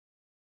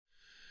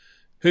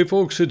Hey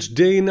folks, it's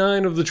day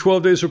 9 of the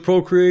 12 Days of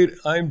Procreate.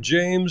 I'm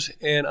James,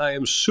 and I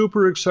am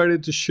super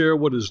excited to share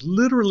what is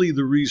literally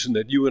the reason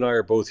that you and I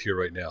are both here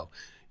right now.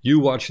 You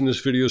watching this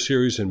video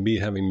series and me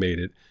having made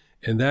it,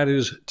 and that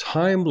is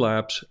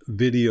Time-Lapse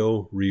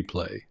Video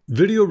Replay.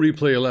 Video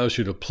Replay allows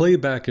you to play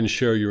back and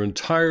share your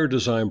entire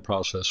design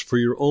process for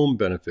your own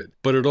benefit,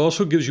 but it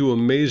also gives you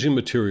amazing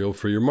material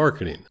for your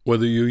marketing.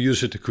 Whether you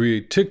use it to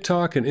create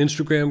TikTok and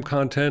Instagram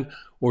content,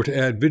 or to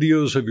add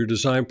videos of your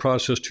design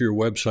process to your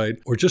website,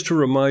 or just to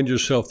remind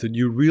yourself that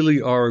you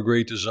really are a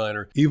great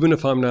designer, even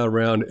if I'm not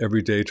around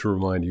every day to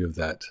remind you of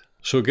that.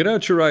 So get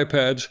out your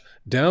iPads,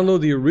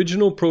 download the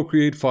original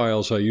Procreate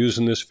files I use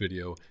in this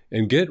video,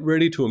 and get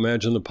ready to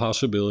imagine the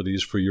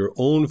possibilities for your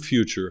own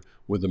future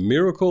with the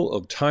miracle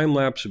of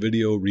Time-Lapse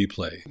Video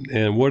Replay.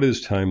 And what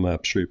is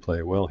Time-Lapse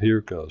Replay? Well, here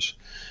it goes.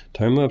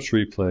 Time-Lapse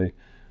Replay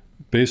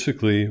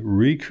basically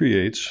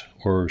recreates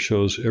or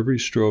shows every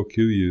stroke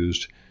you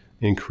used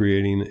in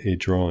creating a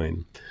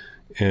drawing.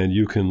 And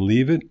you can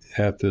leave it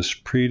at this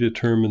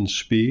predetermined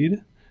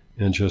speed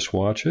and just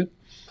watch it.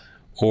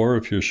 Or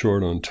if you're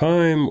short on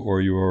time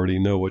or you already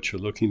know what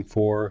you're looking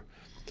for,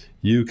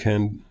 you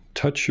can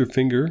touch your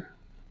finger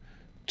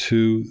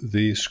to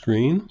the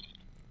screen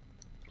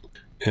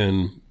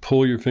and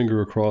pull your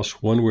finger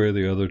across one way or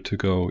the other to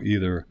go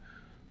either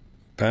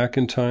back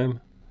in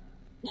time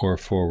or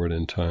forward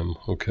in time,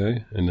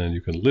 okay? And then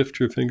you can lift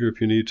your finger if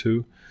you need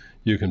to.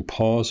 You can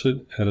pause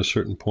it at a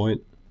certain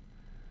point,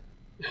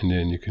 and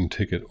then you can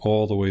take it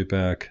all the way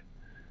back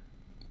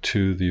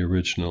to the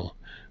original.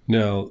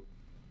 Now,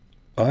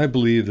 I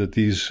believe that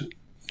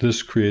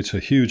this creates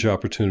a huge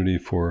opportunity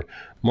for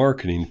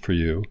marketing for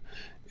you,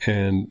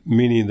 and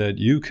meaning that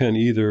you can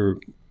either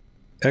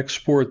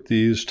export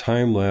these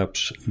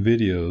time-lapse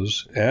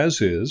videos as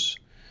is,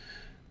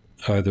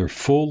 either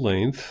full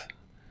length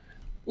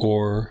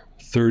or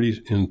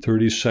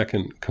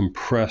 30-second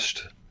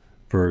compressed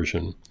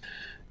version.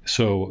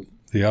 So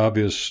the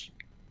obvious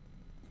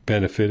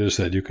benefit is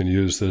that you can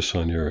use this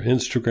on your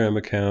Instagram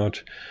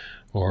account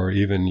or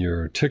even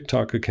your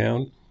TikTok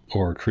account,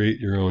 or create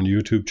your own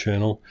YouTube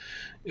channel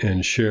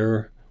and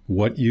share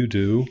what you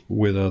do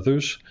with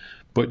others.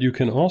 But you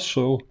can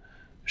also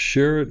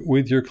share it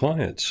with your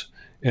clients.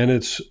 And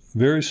it's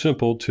very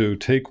simple to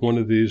take one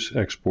of these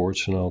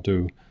exports, and I'll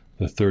do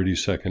the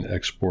 30-second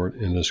export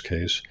in this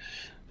case.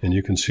 And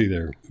you can see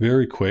they're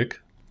very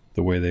quick,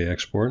 the way they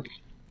export.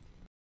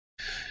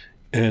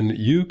 And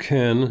you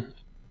can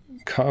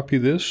copy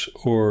this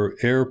or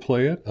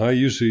AirPlay it.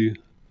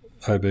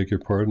 I beg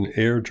your pardon,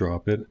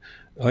 AirDrop it.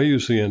 I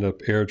usually end up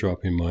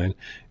AirDropping mine.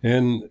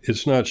 And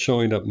it's not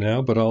showing up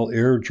now, but I'll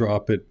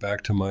AirDrop it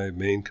back to my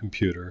main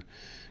computer.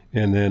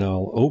 And then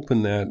I'll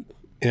open that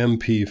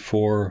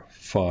MP4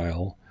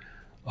 file.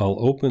 I'll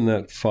open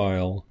that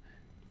file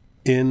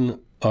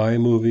in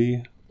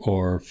iMovie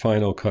or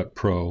Final Cut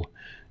Pro.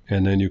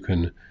 And then you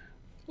can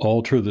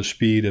alter the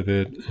speed of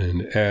it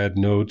and add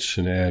notes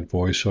and add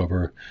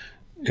voiceover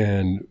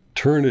and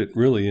turn it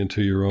really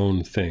into your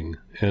own thing.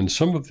 And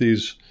some of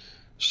these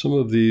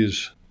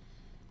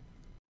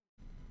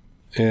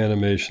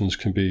animations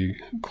can be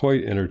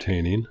quite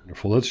entertaining.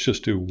 Let's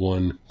just do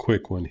one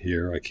quick one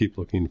here. I keep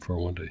looking for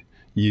one to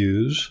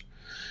use.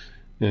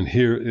 And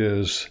here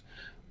is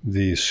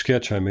the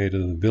sketch I made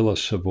of the Villa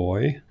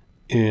Savoy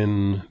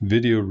in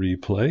Video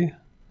Replay.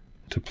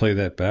 To play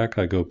that back,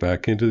 I go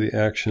back into the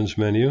Actions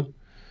menu.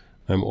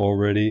 I'm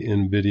already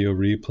in Video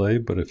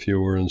Replay, but if you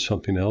were in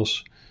something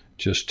else,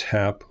 just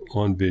tap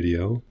on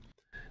Video.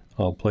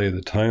 I'll play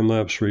the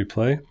Time-Lapse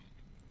Replay,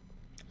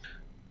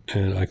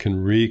 and I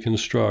can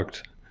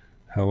reconstruct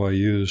how I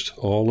used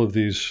all of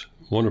these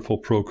wonderful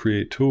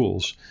Procreate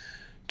tools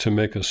to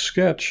make a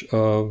sketch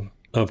of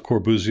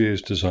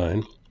Corbusier's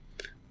design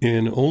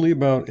in only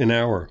about an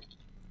hour.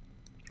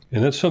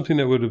 And that's something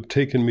that would have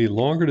taken me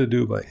longer to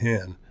do by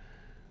hand,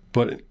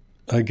 but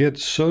I get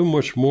so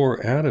much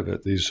more out of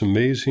it, these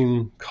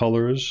amazing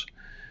colors,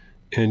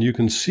 and you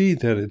can see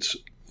that it's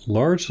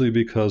largely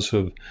because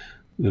of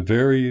the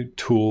very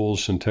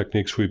tools and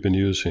techniques we've been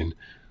using.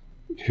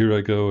 Here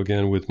I go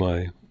again with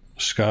my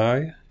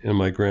sky and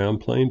my ground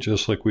plane,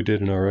 just like we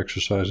did in our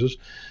exercises.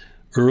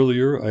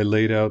 Earlier, I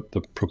laid out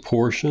the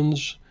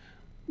proportions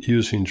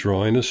using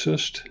Drawing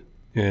Assist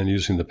and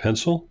using the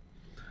pencil.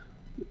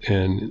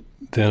 And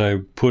then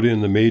I put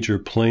in the major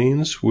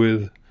planes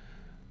with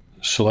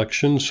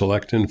select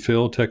and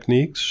fill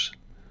techniques,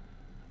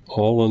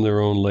 all on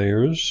their own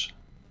layers.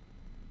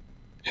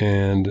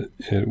 And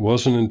it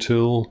wasn't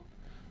until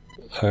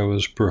I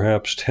was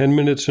perhaps 10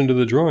 minutes into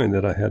the drawing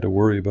that I had to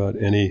worry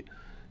about any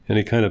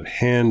kind of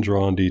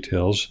hand-drawn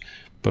details.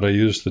 But I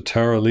used the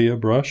Taralea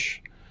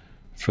brush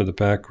for the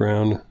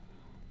background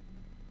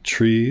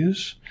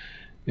trees,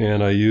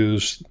 and I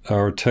used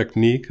our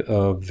technique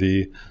of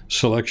the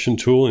selection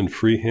tool in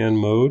freehand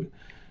mode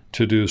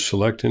to do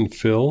select and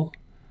fill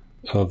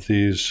of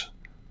these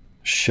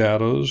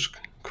shadows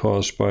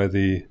caused by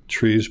the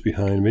trees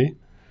behind me.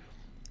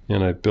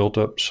 And I built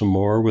up some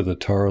more with a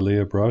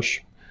Taralea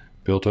brush,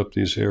 built up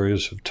these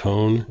areas of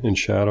tone and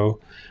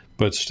shadow,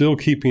 but still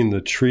keeping the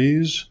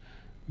trees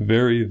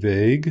very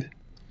vague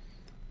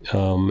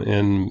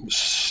and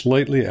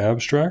slightly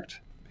abstract,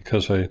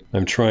 because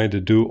I'm trying to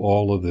do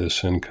all of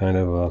this in kind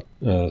of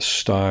a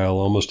style,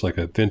 almost like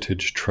a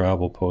vintage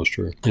travel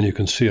poster. And you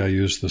can see I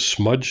used the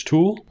smudge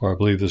tool, or I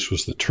believe this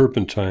was the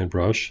turpentine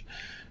brush,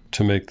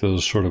 to make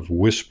those sort of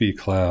wispy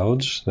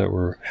clouds that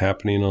were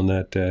happening on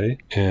that day.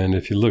 And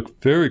if you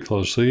look very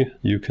closely,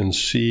 you can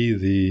see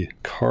the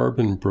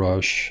carbon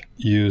brush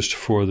used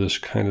for this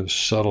kind of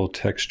subtle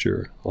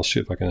texture. I'll see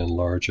if I can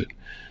enlarge it.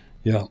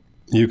 Yeah,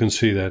 you can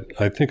see that.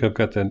 I think I've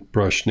got that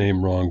brush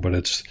name wrong, but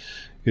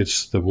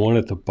it's the one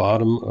at the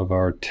bottom of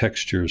our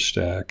texture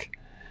stack,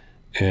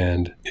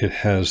 and it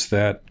has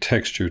that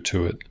texture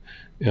to it.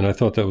 And I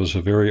thought that was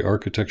a very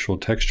architectural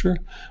texture,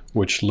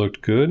 which looked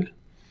good.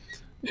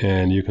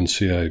 And you can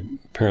see I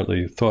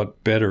apparently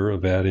thought better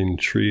of adding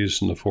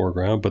trees in the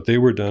foreground, but they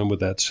were done with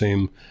that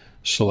same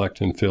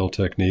select and fill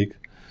technique.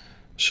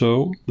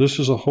 So this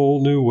is a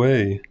whole new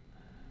way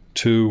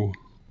to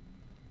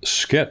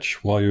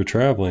sketch while you're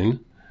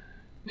traveling,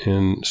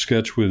 and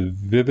sketch with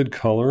vivid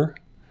color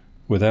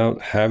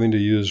without having to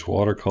use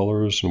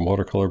watercolors and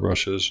watercolor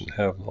brushes and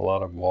have a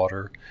lot of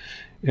water.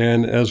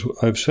 And as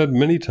I've said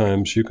many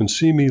times, you can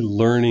see me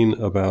learning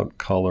about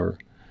color.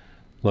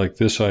 Like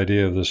this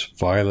idea of this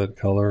violet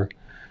color,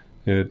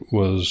 it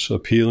was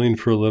appealing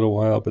for a little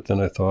while, but then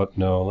I thought,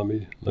 no,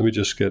 let me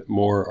just get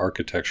more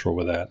architectural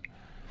with that.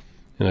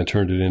 And I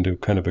turned it into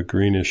kind of a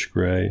greenish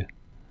gray.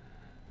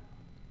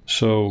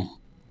 So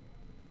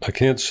I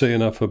can't say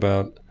enough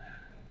about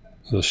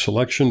the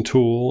selection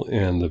tool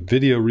and the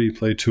video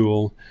replay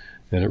tool,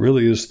 and it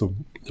really is the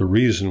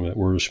reason that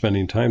we're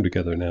spending time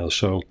together now.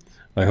 So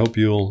I hope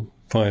you'll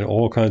find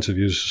all kinds of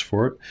uses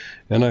for it,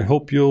 and I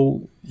hope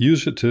you'll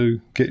use it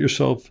to get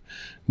yourself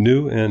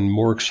new and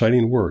more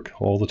exciting work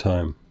all the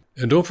time.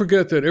 And don't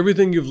forget that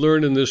everything you've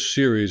learned in this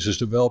series is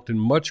developed in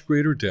much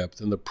greater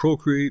depth in the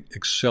Procreate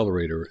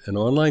Accelerator, an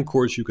online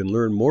course you can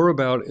learn more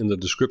about in the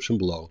description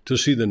below. To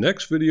see the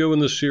next video in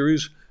the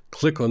series,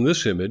 click on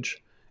this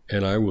image,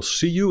 and I will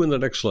see you in the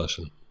next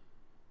lesson.